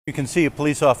You can see a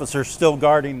police officer still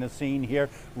guarding the scene here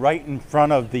right in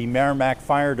front of the Merrimack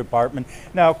Fire Department.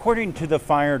 Now, according to the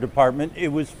fire department, it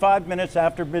was 5 minutes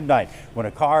after midnight when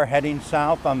a car heading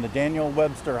south on the Daniel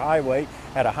Webster Highway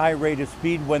at a high rate of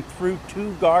speed went through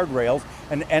two guardrails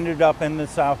and ended up in the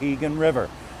Souhegan River.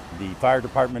 The fire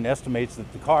department estimates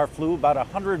that the car flew about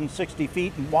 160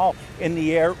 feet and while in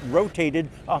the air rotated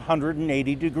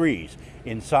 180 degrees.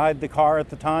 Inside the car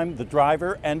at the time, the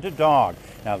driver and a dog.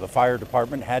 Now, the fire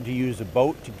department had to use a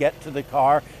boat to get to the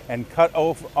car and cut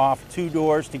off two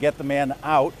doors to get the man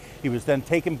out. He was then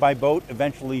taken by boat,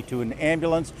 eventually to an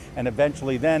ambulance, and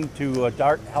eventually then to a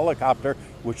Dart helicopter,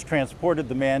 which transported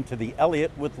the man to the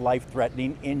Elliott with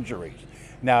life-threatening injuries.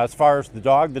 Now, as far as the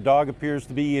dog appears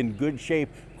to be in good shape,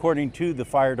 according to the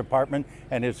fire department,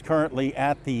 and is currently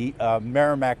at the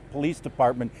Merrimack Police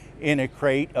Department in a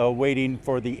crate waiting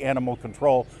for the animal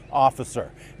control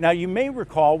officer. Now, you may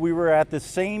recall we were at the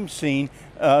same scene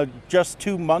just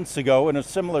 2 months ago in a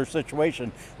similar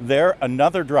situation. There,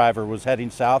 another driver was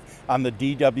heading south on the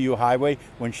DW highway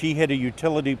when she hit a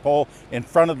utility pole in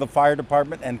front of the fire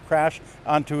department and crashed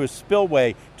onto a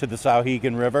spillway to the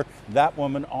Souhegan River. That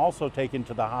woman also taken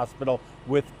to the hospital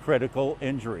with critical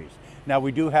injuries. Now,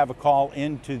 we do have a call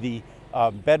into the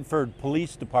Bedford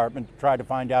Police Department to try to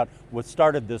find out what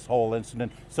started this whole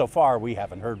incident. So far, we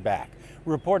haven't heard back.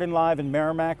 Reporting live in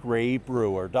Merrimack, Ray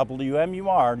Brewer,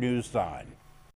 WMUR News Sign.